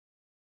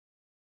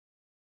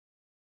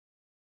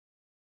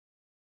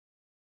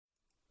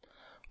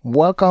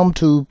Welcome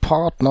to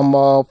part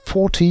number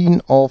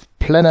 14 of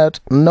Planet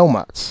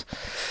Nomads.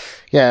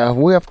 Yeah,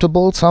 we have to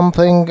build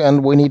something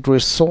and we need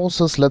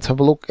resources. Let's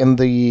have a look in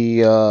the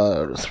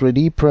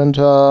 3D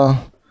printer.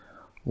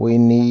 We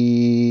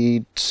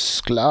need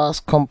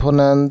glass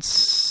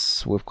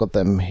components. We've got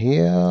them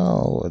here.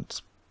 No,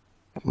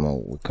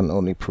 we can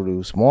only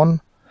produce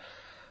one.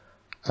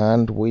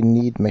 And we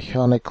need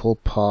mechanical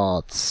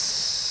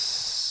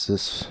parts.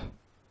 This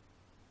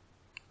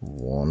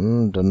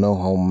one, don't know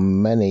how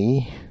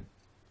many.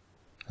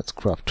 Let's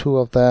craft 2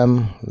 of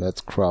them.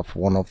 Let's craft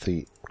 1 of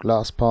the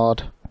glass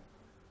part,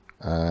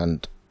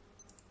 and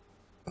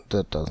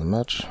that doesn't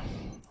match.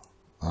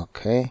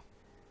 Okay,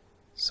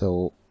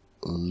 so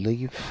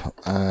leave,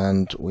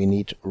 and we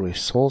need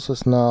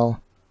resources now.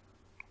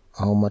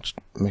 How much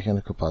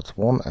mechanical parts?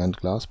 1, and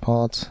glass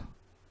parts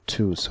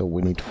 2, so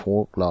we need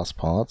 4 glass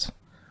parts.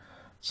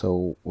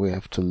 So we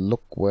have to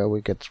look where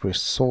we get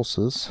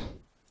resources.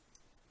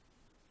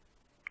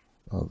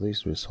 Are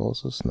these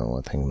resources? No,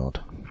 I think not.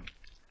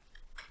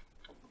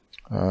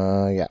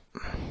 Yeah.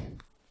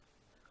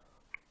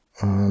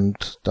 And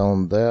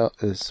down there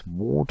is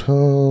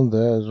water.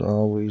 There's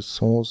our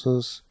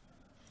resources.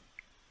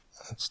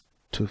 It's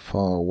too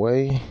far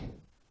away.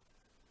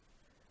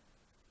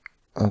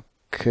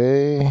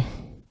 Okay.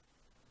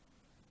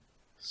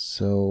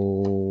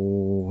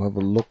 So have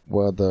a look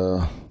where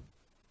the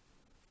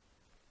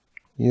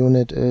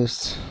unit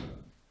is.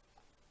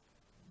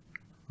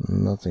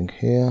 Nothing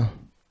here.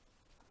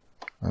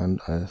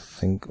 And I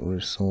think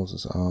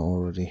resources are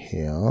already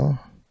here.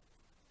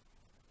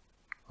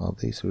 Are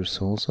these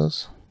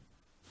resources?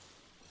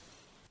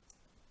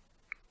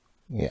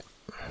 Yeah.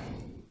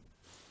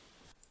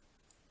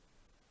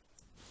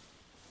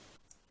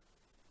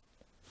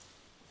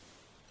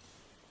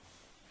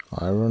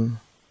 Iron.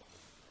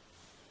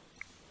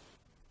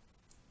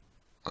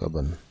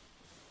 Carbon.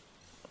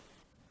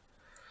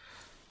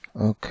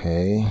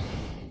 Okay.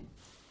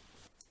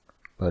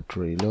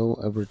 Battery low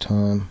every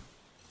time.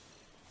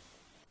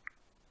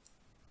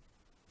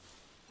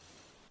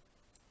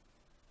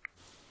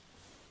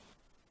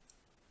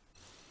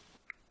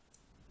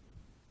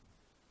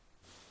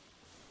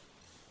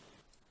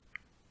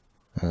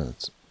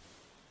 It's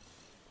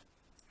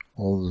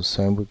all the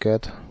same we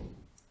get.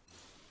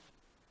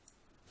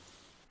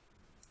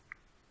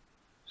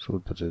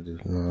 Should put it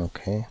in,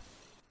 okay.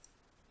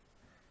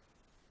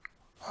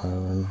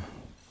 Iron.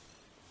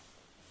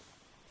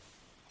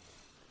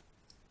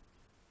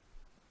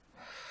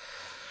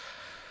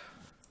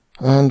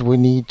 And we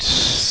need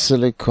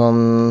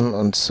silicon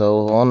and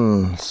so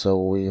on,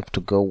 so we have to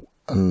go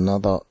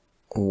another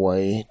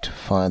way to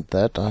find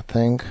that, I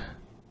think.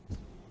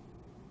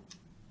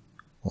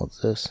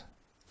 What's this?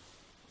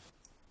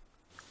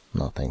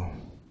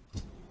 Nothing.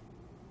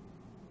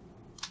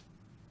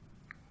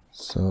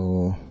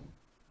 So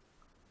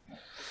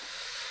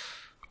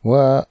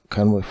where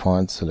can we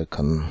find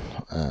silicon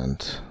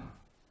and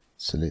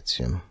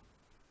silicium?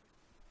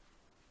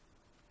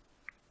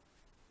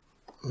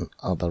 And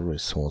other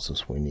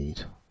resources we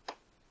need.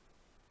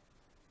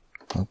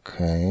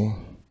 Okay.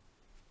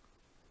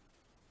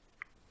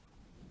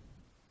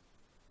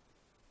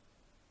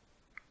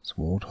 It's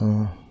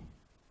water.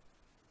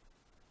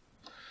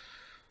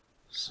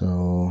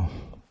 So,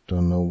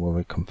 don't know where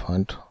we can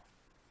find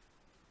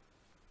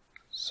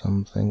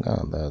something.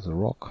 Ah, there's a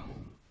rock.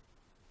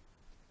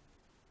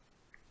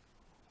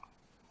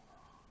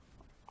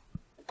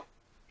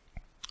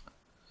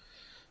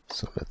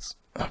 So let's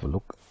have a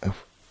look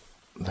if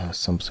there's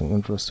something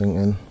interesting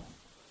in.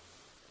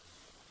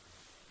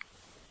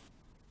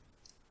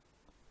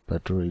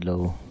 Battery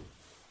low.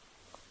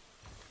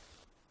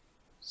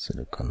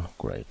 Silicon,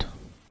 great.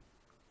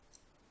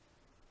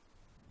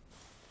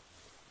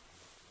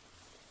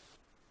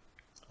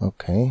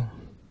 Okay,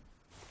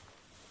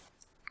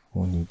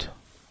 we need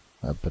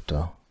a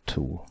better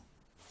tool.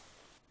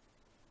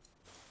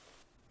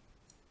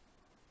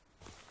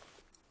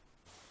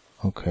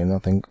 Okay,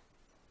 nothing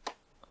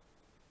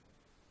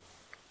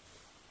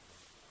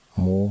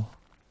more.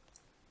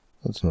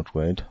 That's not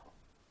great.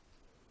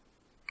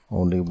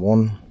 Only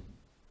 1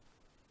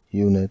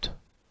 unit.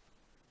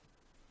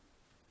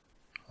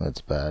 That's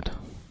bad.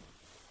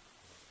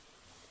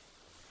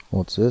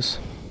 What's this?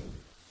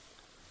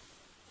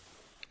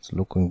 It's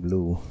looking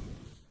blue.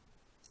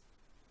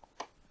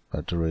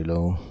 Battery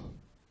low.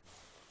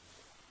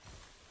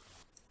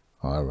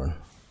 Iron.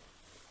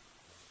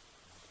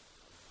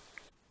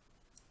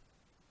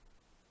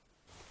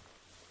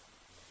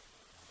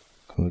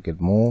 Can we get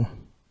more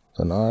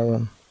than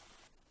iron?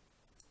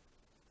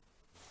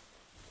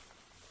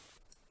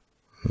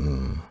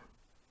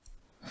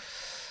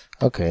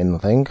 Okay,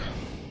 nothing.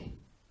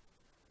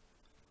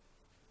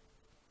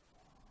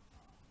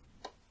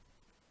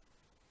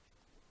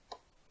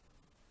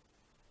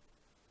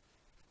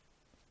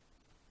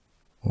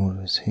 What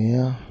is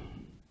here?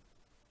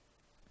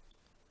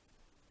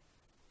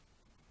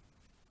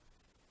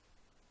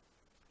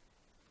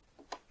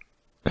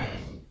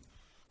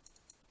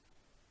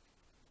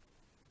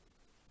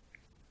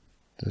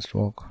 This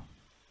rock.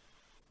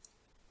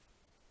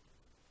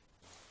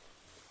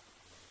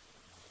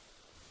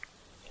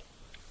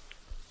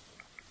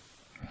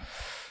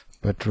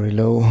 battery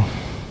low.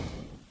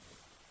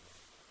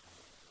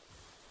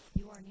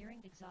 You are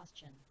nearing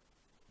exhaustion.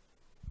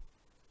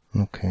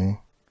 Okay.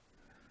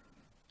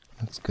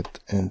 Let's get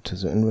into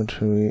the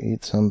inventory,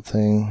 eat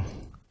something.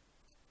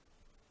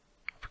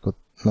 I've got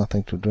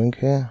nothing to drink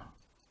here.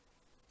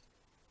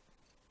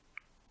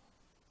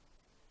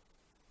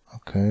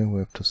 Okay, we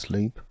have to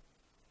sleep.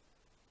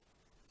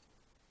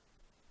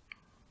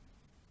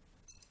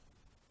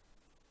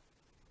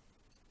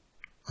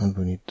 And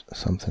we need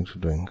something to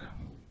drink.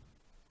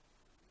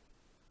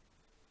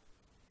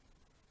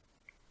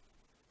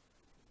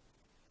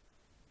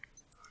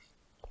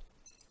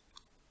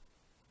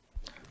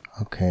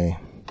 Okay.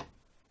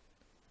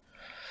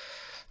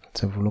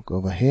 Let's have a look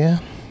over here.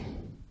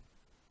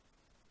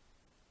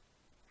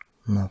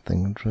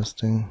 Nothing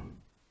interesting.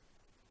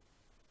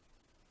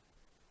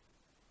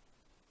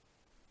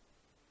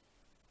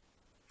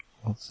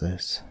 What's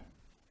this?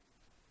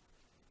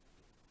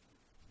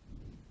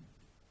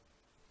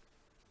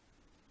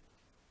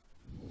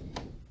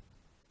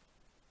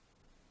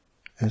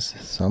 Is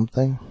this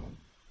something?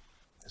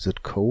 Is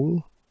it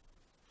coal?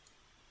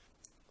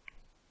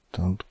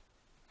 Don't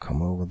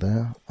come over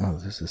there. Oh,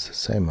 this is the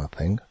same, I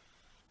think.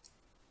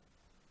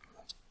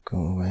 Let's go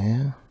over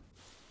here.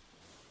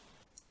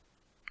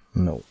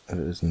 No, it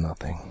is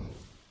nothing.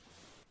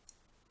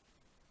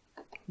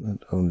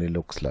 It only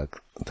looks like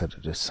that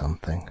it is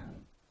something.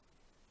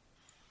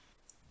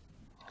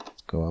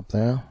 Let's go up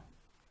there.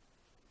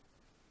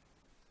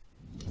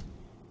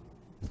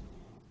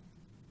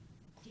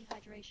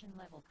 Dehydration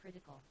level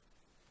critical.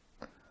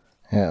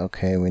 Yeah,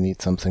 okay, we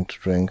need something to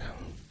drink.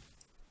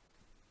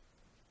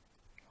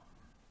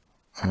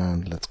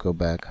 And let's go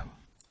back.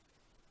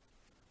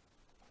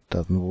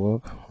 Doesn't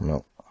work?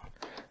 No.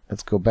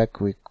 Let's go back,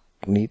 we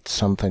need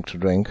something to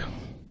drink.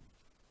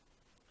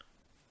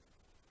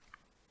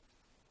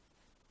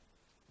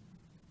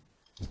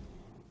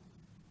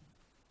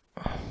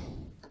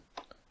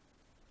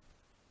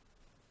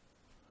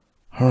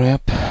 Hurry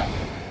up.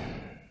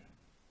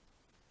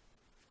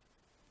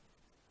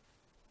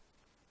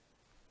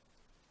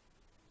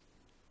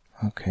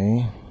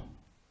 Okay.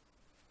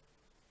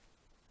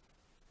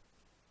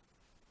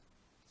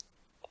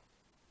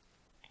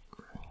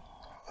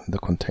 In the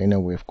container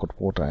we've got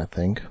water, I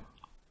think.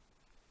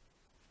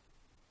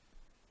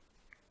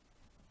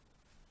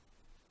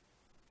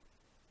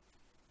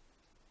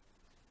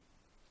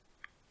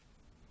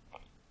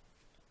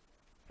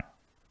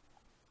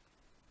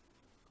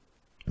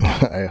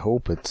 I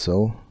hope it's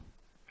so.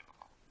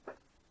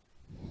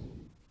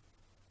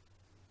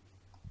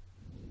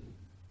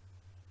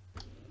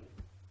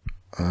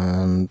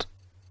 And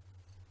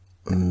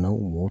no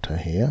water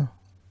here.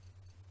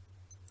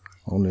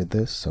 Only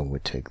this, so we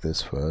take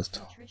this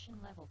first. Nutrition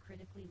level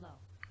critically low.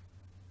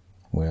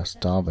 We are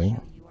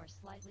starving. You are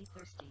slightly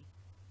thirsty.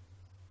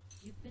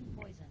 You've been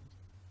poisoned.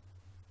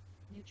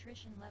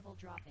 Nutrition level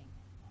dropping.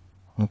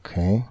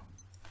 Okay.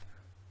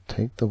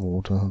 Take the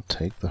water,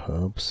 take the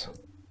herbs.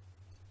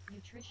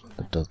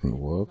 That doesn't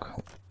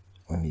work.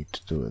 We need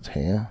to do it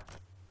here.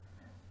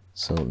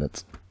 So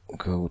let's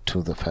go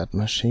to the fat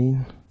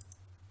machine.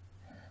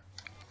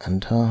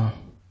 Enter.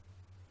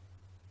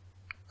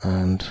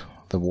 And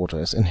the water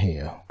is in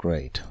here.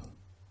 Great.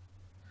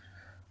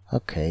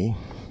 Okay.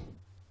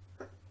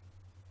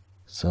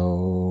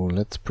 So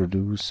let's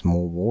produce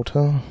more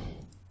water.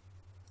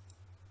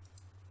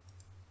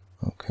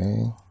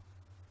 Okay.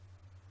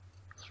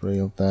 3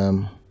 of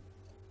them.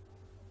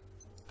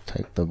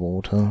 Take the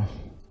water.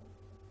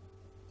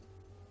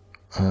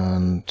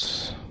 And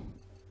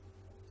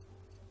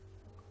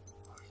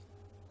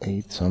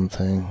eat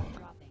something.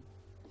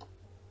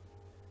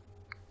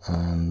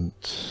 And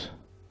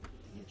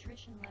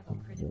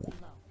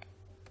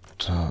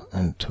water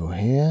into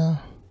here.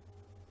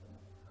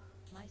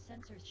 My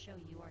sensors show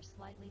you are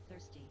slightly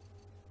thirsty.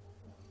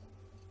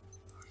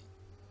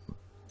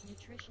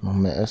 Noch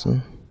mehr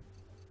essen.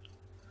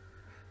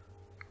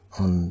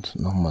 Und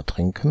nochmal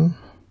trinken.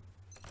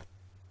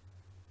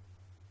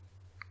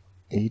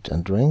 Eat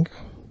and drink.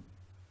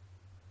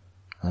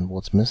 And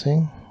what's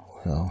missing?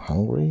 We are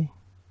hungry.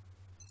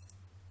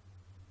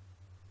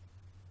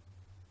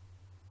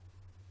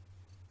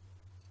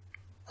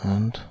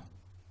 And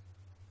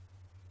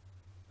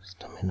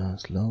stamina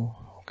is low.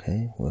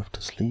 Okay, we have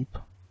to sleep.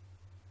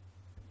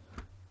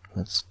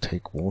 Let's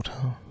take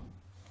water.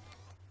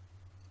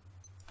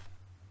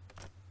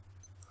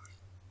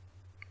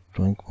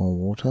 Drink more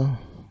water.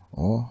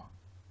 Or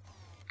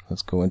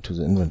let's go into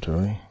the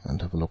inventory and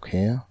have a look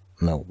here.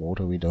 No,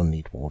 water, we don't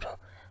need water.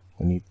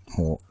 We need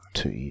more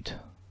to eat.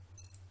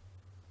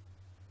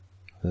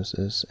 This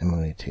is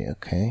immunity,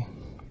 okay.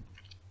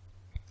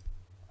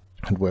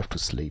 And we have to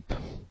sleep.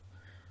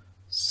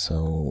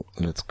 So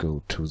let's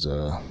go to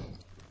the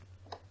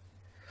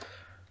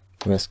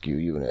rescue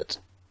unit.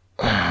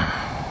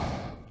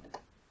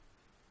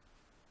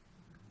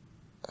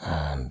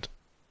 And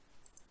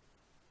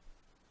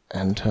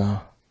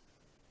enter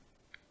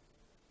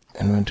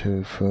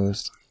inventory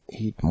first,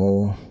 eat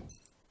more.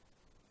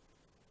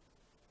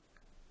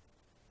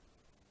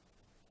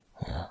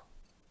 Yeah.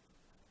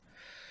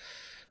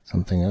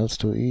 Something else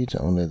to eat?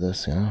 Only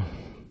this, yeah.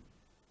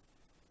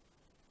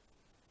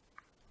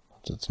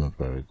 That's not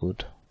very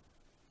good.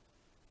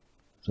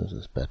 This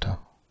is better.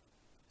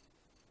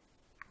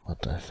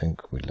 But I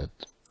think we let...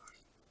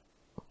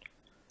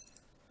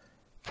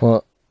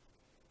 For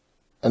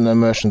an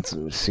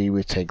emergency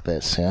we take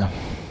this, yeah.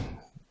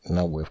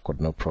 Now we've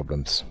got no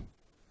problems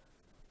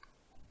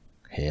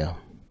here.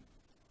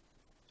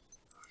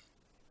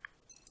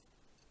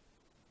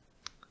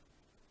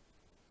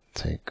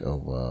 Take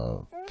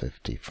over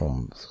 50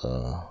 from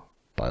the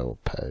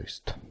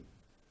biopost.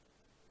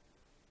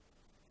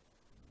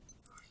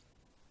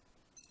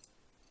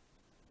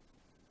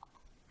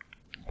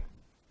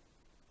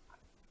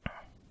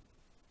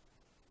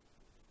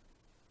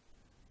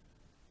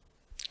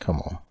 Come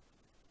on.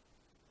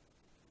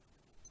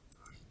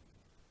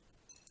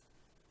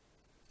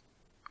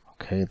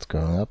 Okay, it's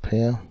going up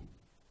here.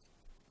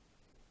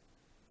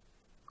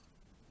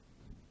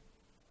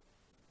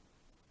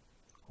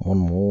 One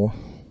more.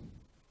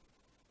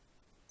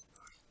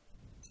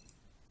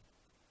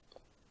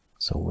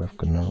 So we've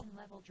got no...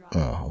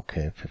 Oh,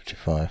 okay,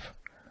 55.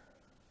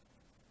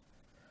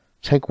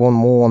 Take one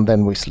more and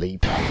then we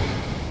sleep.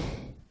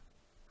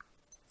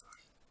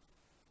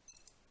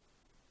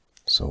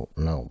 So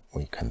now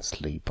we can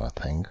sleep, I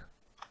think.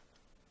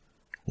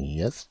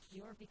 Yes.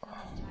 You're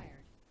becoming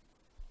tired.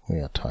 We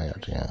are tired,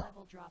 Nutrition yeah.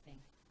 level dropping.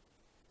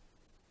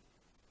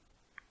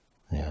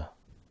 Yeah.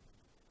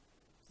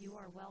 You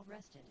are well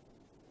rested.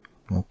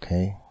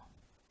 Okay.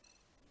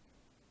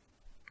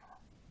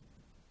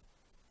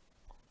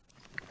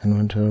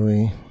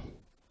 Inventory.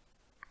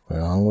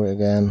 We're hungry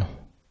again.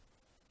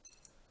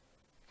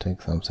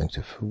 Take something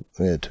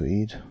to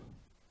eat.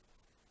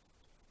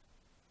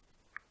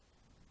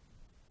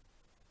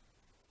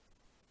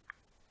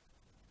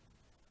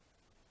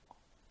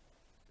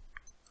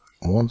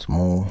 Once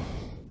more.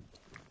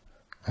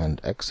 And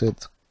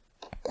exit.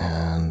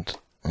 And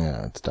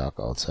yeah, it's dark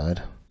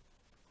outside.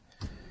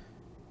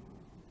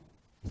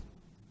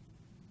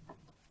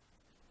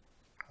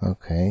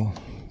 Okay,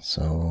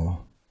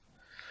 so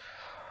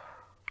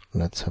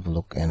let's have a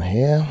look in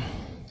here.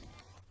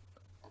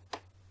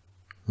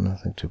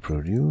 Nothing to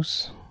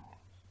produce.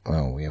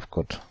 Oh, we have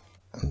got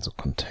in the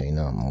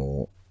container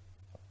more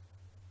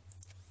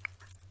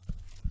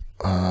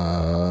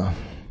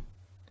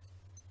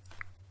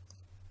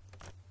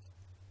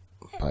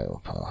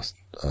biomass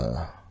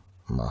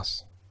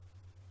mass.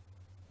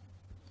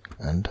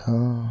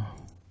 Enter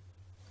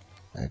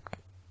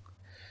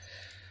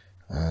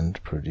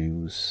and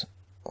produce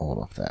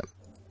all of them.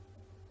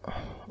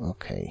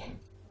 Okay,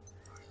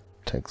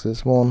 take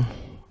this one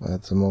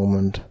at the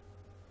moment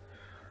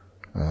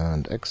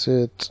and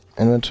exit.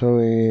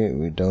 Inventory,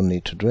 we don't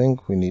need to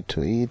drink, we need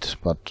to eat,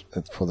 but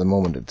for the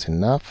moment it's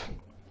enough.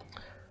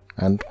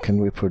 And can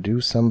we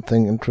produce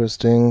something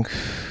interesting?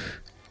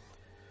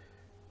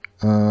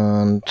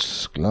 And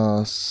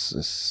glass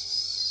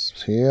is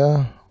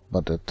here,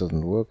 but it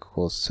doesn't work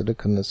because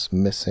silicon is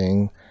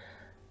missing,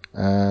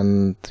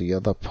 and the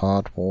other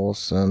part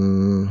was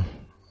an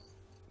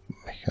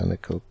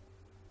mechanical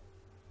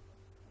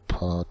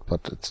part,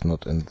 but it's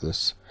not in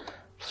this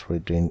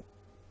 3D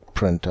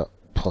printer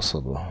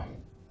possible.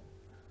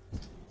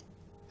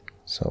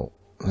 So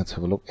let's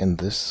have a look in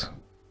this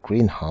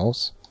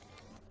greenhouse,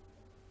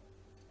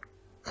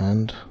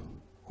 and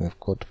we've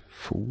got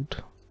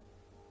food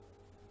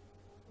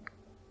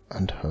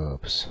and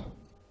herbs.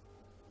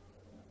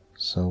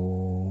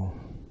 So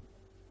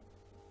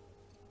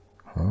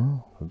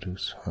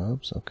produce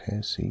herbs,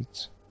 okay,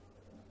 seeds.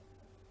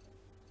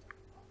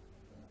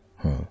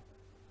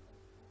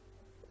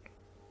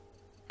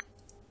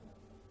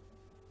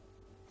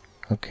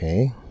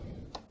 Okay,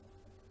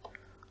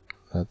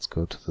 let's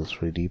go to the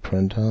 3D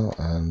printer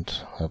and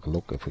have a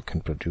look if we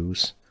can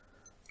produce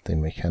the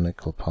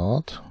mechanical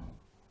part.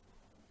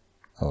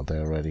 Oh,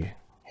 they're already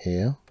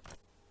here.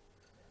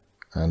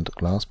 And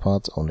glass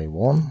parts only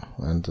one,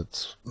 and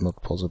it's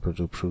not possible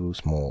to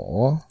produce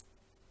more,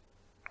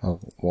 or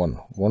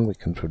one we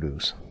can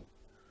produce.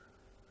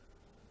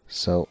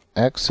 So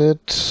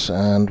exit,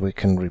 and we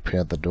can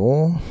repair the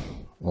door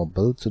or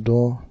build the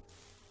door.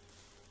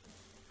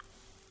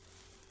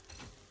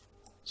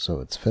 So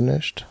it's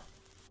finished,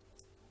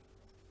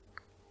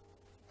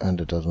 and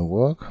it doesn't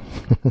work.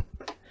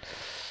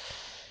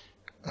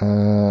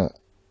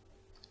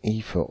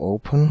 E for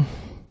open.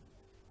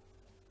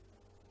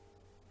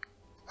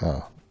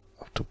 I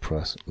have to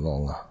press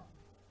longer.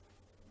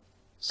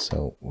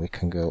 So we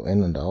can go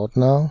in and out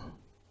now.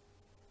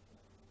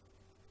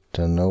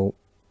 Don't know.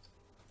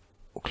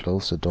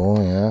 Close the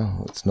door,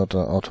 yeah. It's not an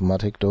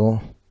automatic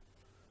door.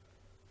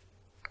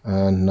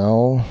 And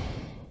now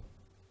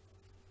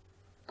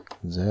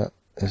there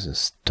is a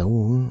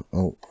stone.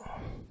 Oh.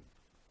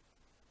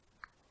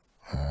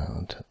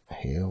 And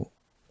here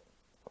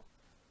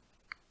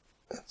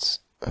it's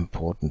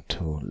important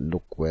to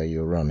look where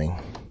you're running.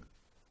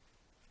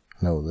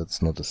 No,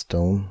 that's not a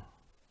stone.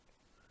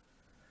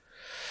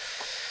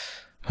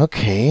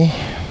 Okay.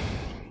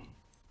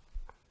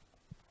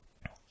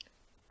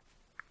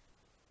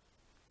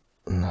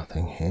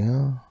 Nothing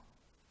here.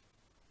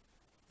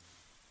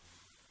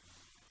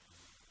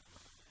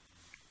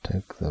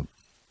 take the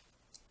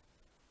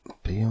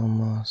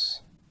biomass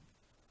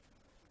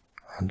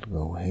and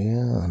go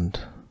here and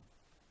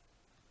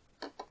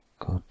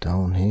go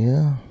down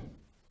here.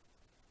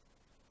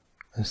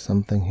 There's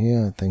something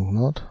here, I think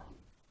not.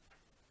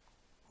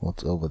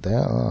 What's over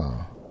there?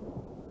 Ah.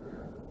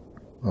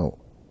 Oh.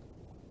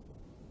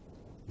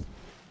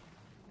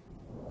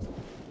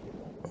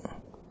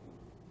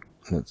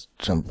 Let's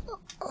jump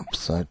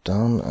upside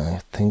down.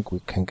 I think we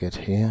can get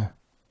here.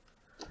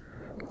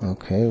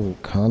 Okay, we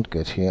can't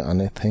get here,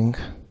 and I think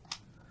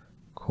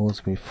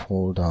because we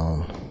fall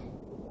down.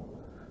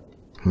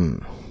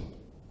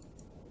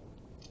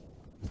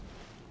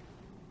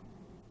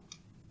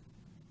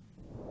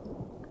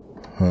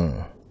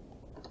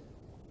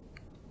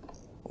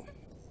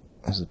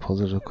 Is it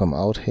possible to come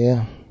out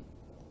here?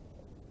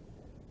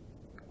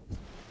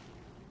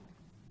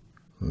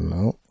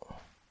 No.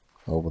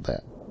 Over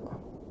there.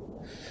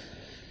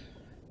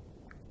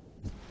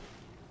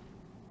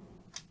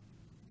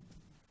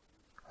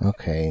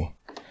 Okay.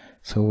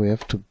 So we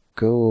have to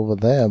go over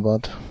there,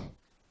 but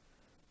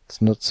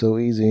it's not so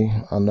easy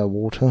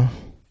underwater.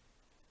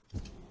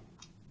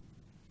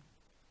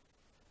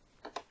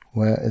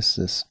 Where is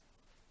this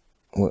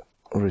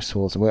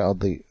resource? Where are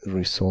the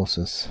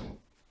resources?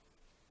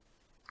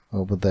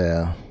 Over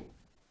there.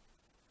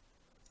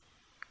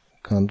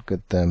 Can't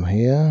get them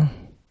here.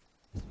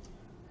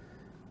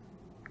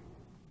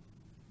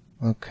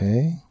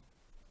 Okay.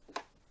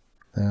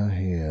 They're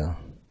here.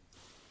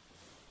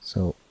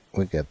 So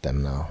we get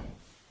them now.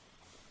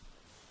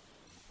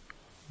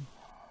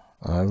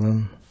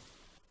 Iron.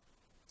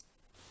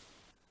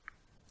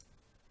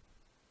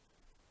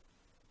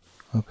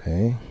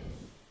 Okay.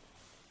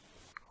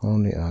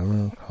 Only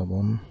iron,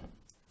 carbon.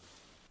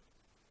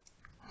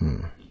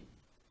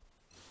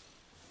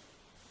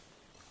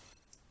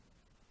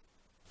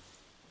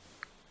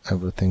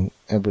 Everything,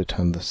 every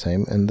time the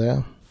same in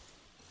there.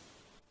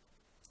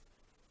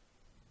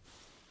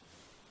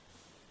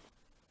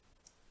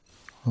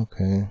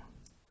 Okay.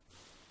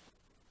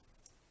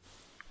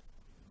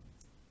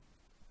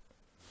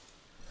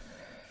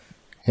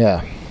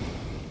 Yeah.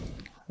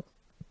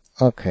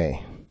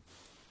 Okay.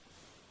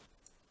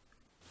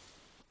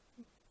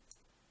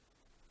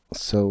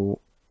 So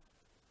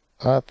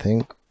I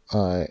think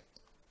I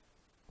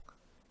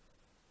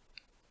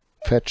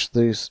fetch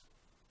these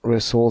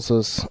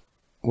resources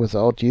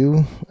without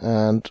you,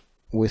 and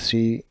we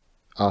see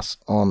us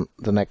on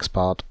the next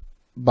part.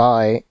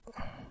 Bye.